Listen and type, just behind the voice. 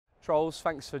Trolls,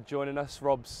 thanks for joining us.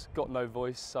 Rob's got no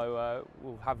voice, so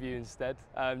we'll have you instead.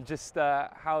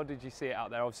 How did you see it out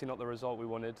there? Obviously not the result we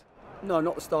wanted. No,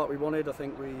 not the start we wanted. I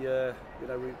think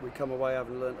we come away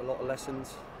having learnt a lot of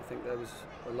lessons. I think there was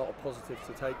a lot of positives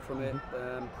to take from it.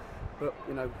 But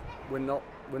we're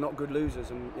not good losers,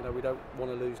 and we don't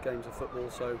want to lose games of football.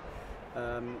 So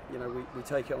we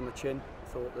take it on the chin. I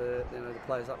thought the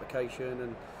players' application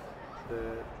and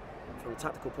from a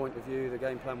tactical point of view, the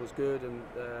game plan was good, and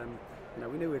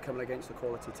we knew we were coming against a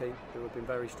quality team who have been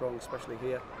very strong, especially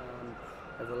here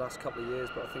over the last couple of years.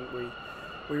 But I think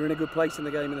we were in a good place in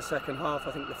the game in the second half.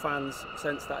 I think the fans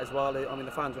sensed that as well. I mean,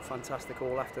 the fans were fantastic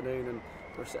all afternoon, and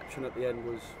the reception at the end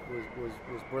was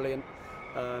brilliant.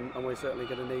 And we're certainly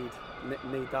going to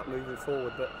need that moving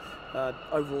forward. But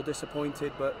overall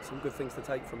disappointed, but some good things to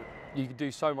take from it. You could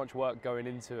do so much work going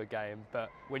into a game, but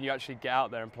when you actually get out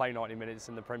there and play 90 minutes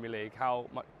in the Premier League, how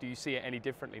much do you see it any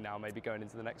differently now, maybe going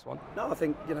into the next one? No, I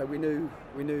think we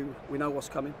know what's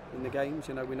coming in the games.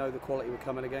 We know the quality we're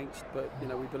coming against, but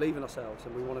we believe in ourselves,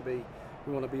 and we want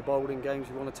to be bold in games.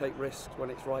 We want to take risks when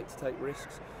it's right to take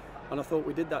risks. And I thought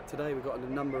we did that today. We got in a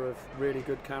number of really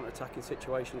good counter-attacking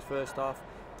situations first half.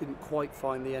 Didn't quite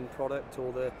find the end product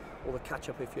or the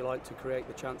catch-up, if you like, to create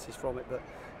the chances from it. But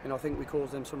I think we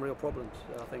caused them some real problems.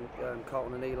 I think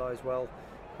Carlton and Eli as well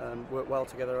worked well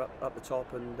together up the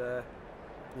top, and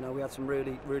we had some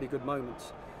really good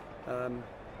moments.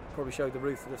 Probably showed the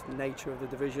ruthless nature of the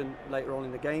division later on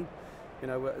in the game.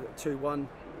 2-1.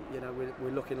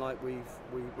 We're looking like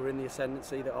we're in the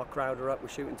ascendancy, that our crowd are up, we're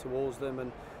shooting towards them,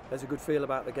 and there's a good feel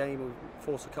about the game. We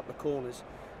forced a couple of corners,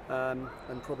 and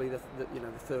probably the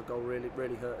third goal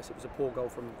really hurt us. It was a poor goal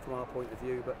from our point of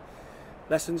view, but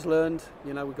lessons learned.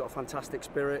 We've got a fantastic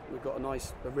spirit, we've got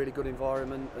a really good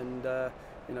environment, and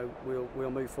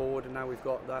we'll move forward. And now we've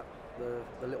got the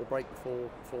little break before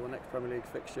the next Premier League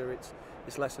fixture.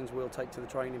 It's lessons we'll take to the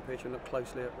training pitch and look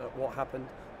closely at what happened,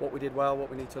 what we did well,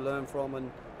 what we need to learn from,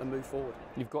 and move forward.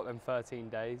 You've got them 13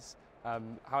 days.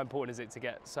 How important is it to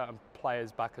get certain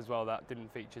players back as well that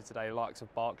didn't feature today, the likes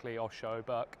of Barkley, Osho,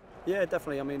 Burke? Yeah,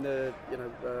 definitely. I mean,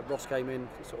 Ross came in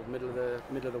sort of middle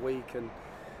of the week, and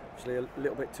obviously a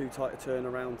little bit too tight a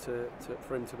turnaround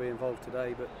for him to be involved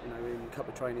today. But in a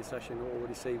couple of training sessions, we'll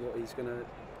already see what he's going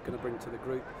to bring to the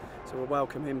group. So we'll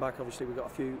welcome him back. Obviously, we've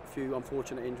got a few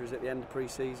unfortunate injuries at the end of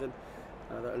pre-season.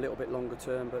 That are a little bit longer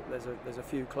term, but there's a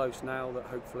few close now that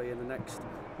hopefully in the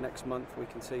next month we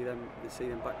can see them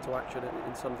back to action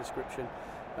in some description,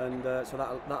 and so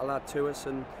that'll add to us.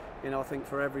 And I think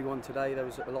for everyone today there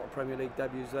was a lot of Premier League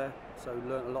debuts there, so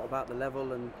learnt a lot about the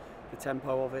level and the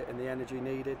tempo of it and the energy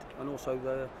needed, and also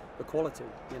the quality,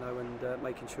 and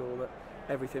making sure that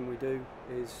everything we do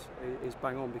is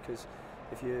bang on, because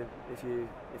if you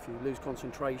lose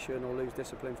concentration or lose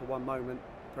discipline for one moment,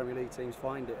 Premier League teams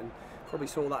find it, and probably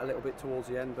saw that a little bit towards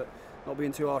the end, but not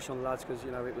being too harsh on the lads, because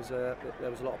there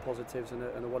was a lot of positives and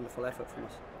a wonderful effort from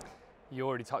us. You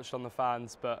already touched on the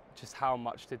fans, but just how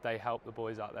much did they help the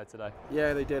boys out there today?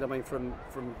 Yeah, they did. I mean, from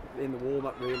in the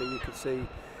warm-up, really, you could see,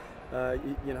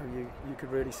 you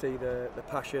could really see the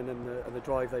passion and the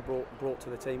drive they brought to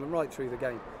the team, and right through the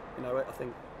game. I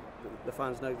think the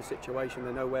fans know the situation,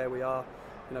 they know where we are,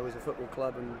 as a football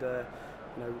club, and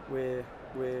we're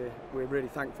really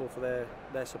thankful for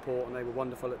their support, and they were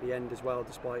wonderful at the end as well,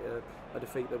 despite a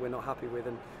defeat that we're not happy with.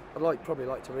 And I'd probably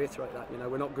like to reiterate that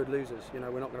we're not good losers. We're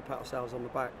not going to pat ourselves on the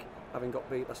back having got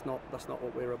beat. That's not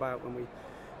what we're about.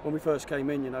 When we first came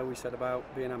in, we said about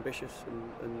being ambitious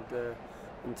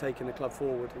and taking the club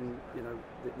forward, and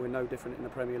we're no different in the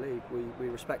Premier League. We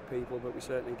respect people, but we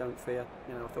certainly don't fear.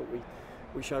 I thought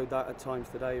we showed that at times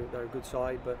today. They're a good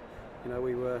side, but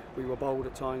we were bold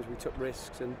at times. We took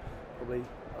risks, and probably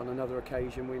on another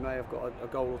occasion we may have got a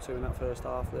goal or two in that first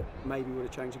half that maybe would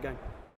have changed the game.